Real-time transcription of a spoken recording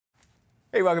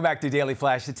Hey, welcome back to Daily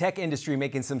Flash. The tech industry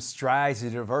making some strides to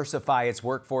diversify its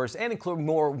workforce and include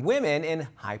more women in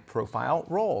high-profile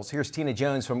roles. Here's Tina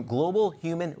Jones from Global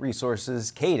Human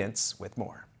Resources Cadence with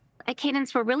more. At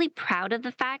Cadence, we're really proud of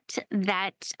the fact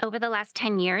that over the last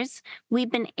 10 years,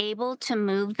 we've been able to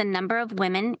move the number of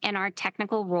women in our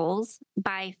technical roles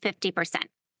by 50%.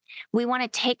 We want to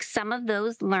take some of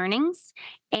those learnings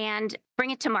and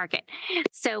bring it to market.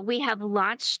 So we have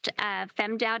launched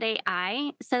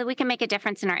Fem.ai so that we can make a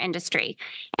difference in our industry.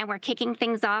 And we're kicking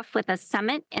things off with a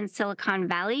summit in Silicon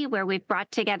Valley where we've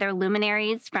brought together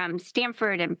luminaries from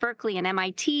Stanford and Berkeley and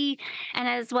MIT, and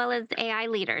as well as AI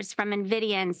leaders from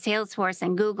NVIDIA and Salesforce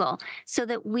and Google, so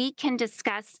that we can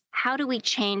discuss how do we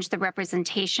change the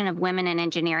representation of women in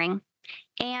engineering,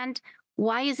 and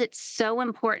why is it so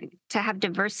important to have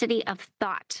diversity of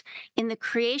thought in the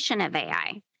creation of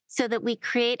AI so that we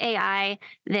create AI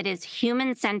that is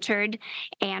human-centered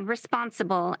and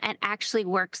responsible and actually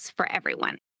works for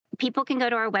everyone? People can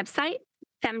go to our website,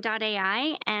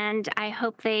 fem.ai, and I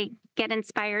hope they get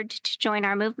inspired to join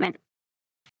our movement.